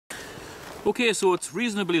Okay, so it's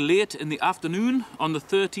reasonably late in the afternoon on the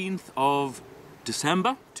 13th of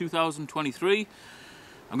December 2023.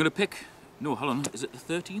 I'm going to pick... No, hold on. Is it the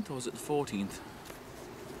 13th or is it the 14th?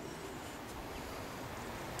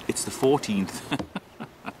 It's the 14th.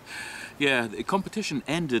 Yeah, the competition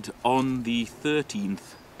ended on the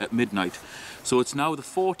 13th at midnight. So it's now the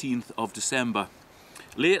 14th of December.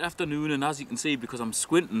 Late afternoon, and as you can see, because I'm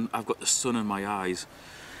squinting, I've got the sun in my eyes.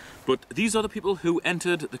 But these are the people who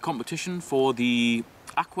entered the competition for the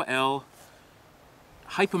Aqua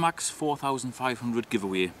Hypermax 4500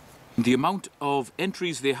 giveaway. The amount of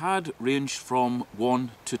entries they had ranged from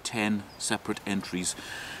 1 to 10 separate entries,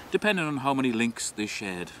 depending on how many links they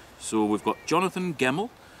shared. So we've got Jonathan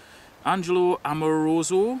Gemmell, Angelo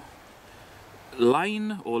Amoroso,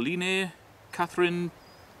 Line, Catherine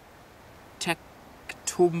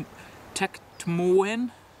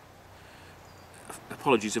Tektmoen.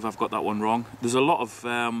 Apologies if I've got that one wrong. There's a lot of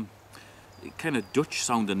kind of Dutch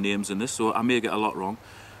sounding names in this, so I may get a lot wrong.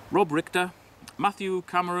 Rob Richter, Matthew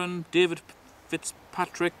Cameron, David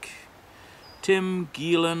Fitzpatrick, Tim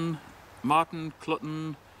Geelan, Martin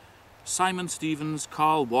Clutton, Simon Stevens,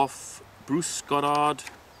 Carl Woff, Bruce Goddard,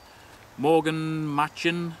 Morgan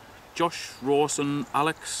Machin, Josh Rawson,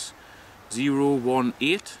 Alex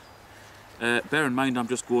 018. Bear in mind I'm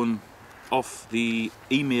just going off the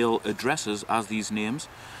email addresses as these names.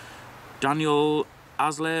 Daniel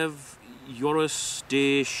Aslev, Joris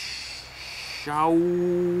de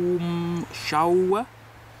Schauer,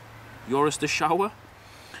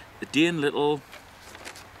 Dane Little,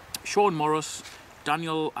 Sean Morris,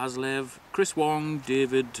 Daniel Aslev, Chris Wong,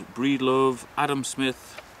 David Breedlove, Adam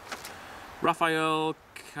Smith, Rafael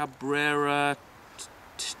Cabrera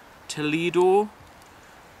Toledo,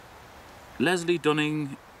 Leslie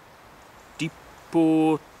Dunning,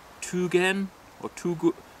 Deepo Tugen, or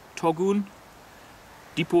Togun,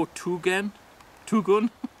 Deepo Tugun.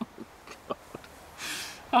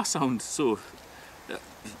 That sounds so...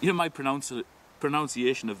 you know, my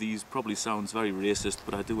pronunciation of these probably sounds very racist,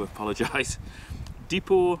 but I do apologise.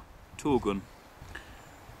 Deepo Togun.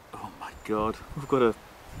 Oh my god, we've got a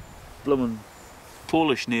bloomin'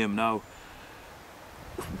 Polish name now.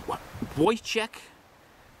 Wojciech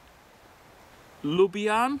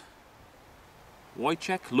Lubian?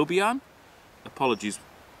 Apologies,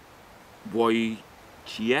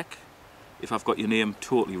 Wojciech, if I've got your name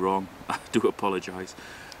totally wrong. I do apologise.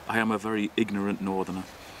 I am a very ignorant northerner.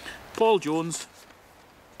 Paul Jones,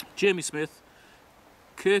 Jamie Smith,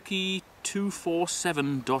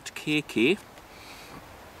 Kirky247.kk,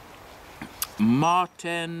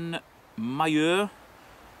 Martin Mayer,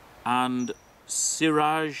 and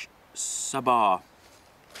Siraj Sabah.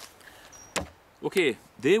 Okay,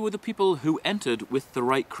 they were the people who entered with the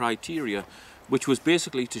right criteria, which was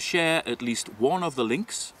basically to share at least one of the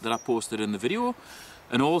links that I posted in the video,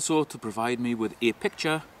 and also to provide me with a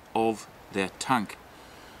picture of their tank.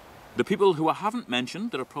 The people who I haven't mentioned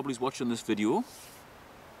that are probably watching this video,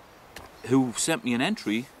 who sent me an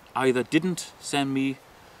entry, either didn't send me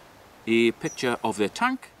a picture of their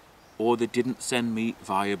tank, or they didn't send me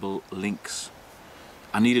viable links.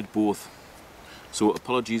 I needed both, so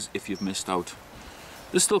apologies if you've missed out.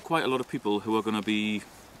 There's still quite a lot of people who are going to be,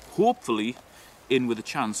 hopefully, in with a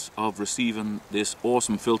chance of receiving this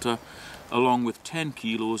awesome filter, along with 10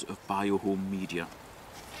 kilos of biohome media.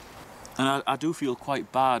 And I do feel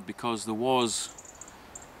quite bad, because there was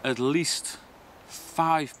at least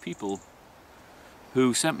 5 people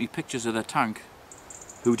who sent me pictures of their tank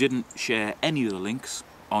who didn't share any of the links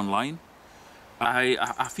online.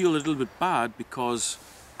 I feel a little bit bad, because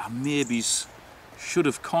I maybe should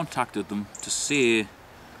have contacted them to say,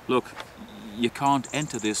 look, you can't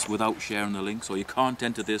enter this without sharing the links, or you can't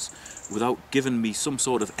enter this without giving me some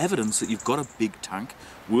sort of evidence that you've got a big tank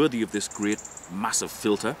worthy of this great massive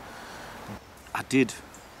filter. I did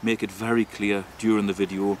make it very clear during the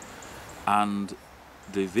video, and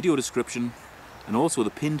the video description and also the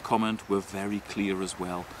pinned comment were very clear as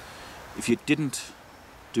well. If you didn't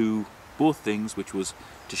do both things, which was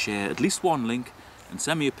to share at least one link and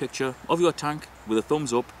send me a picture of your tank with a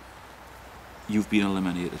thumbs up, you've been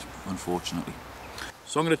eliminated, unfortunately.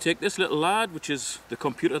 So I'm going to take this little lad, which is the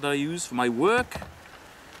computer that I use for my work,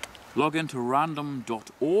 log into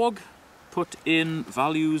random.org, put in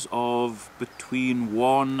values of between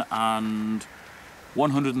 1 and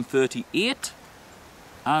 138,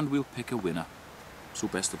 and we'll pick a winner. So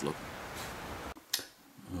best of luck.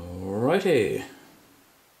 Alrighty.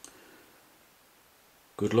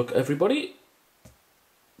 Good luck, everybody.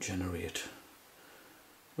 Generate.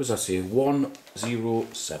 What does that say?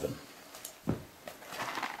 107.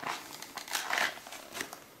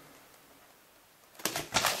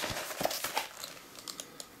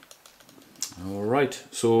 Alright,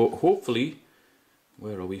 so hopefully,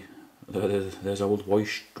 where are we? There's our old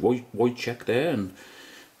Wojciech there, and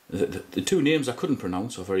the two names I couldn't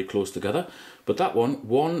pronounce are very close together, but that one,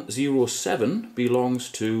 107, belongs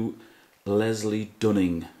to Leslie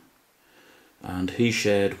Dunning, and he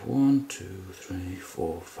shared 1, 2, 3,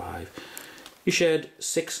 4, 5. He shared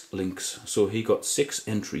 6 links, so he got 6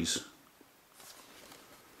 entries.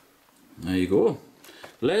 There you go.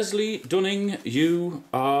 Leslie Dunning, you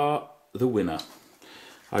are the winner.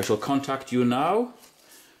 I shall contact you now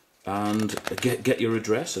and get your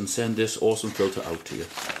address and send this awesome filter out to you.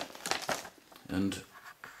 And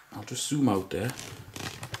I'll just zoom out there,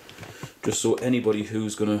 just so anybody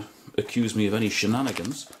who's going to accuse me of any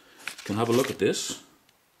shenanigans can have a look at this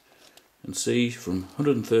and see from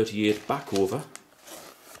 138 back over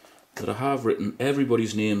that I have written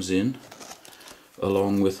everybody's names in,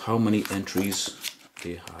 along with how many entries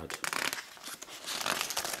they had,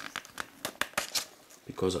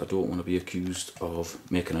 because I don't want to be accused of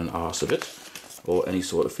making an arse of it or any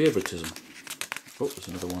sort of favouritism. Oh, there's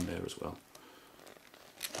another one there as well.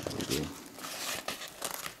 There we go.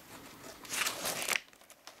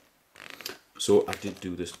 So I did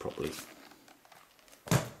do this properly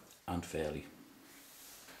and fairly.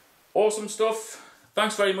 Awesome stuff.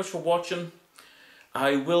 Thanks very much for watching.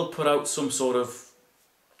 I will put out some sort of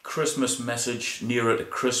Christmas message nearer to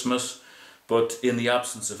Christmas, but in the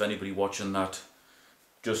absence of anybody watching that,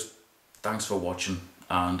 just thanks for watching,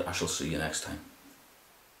 and I shall see you next time.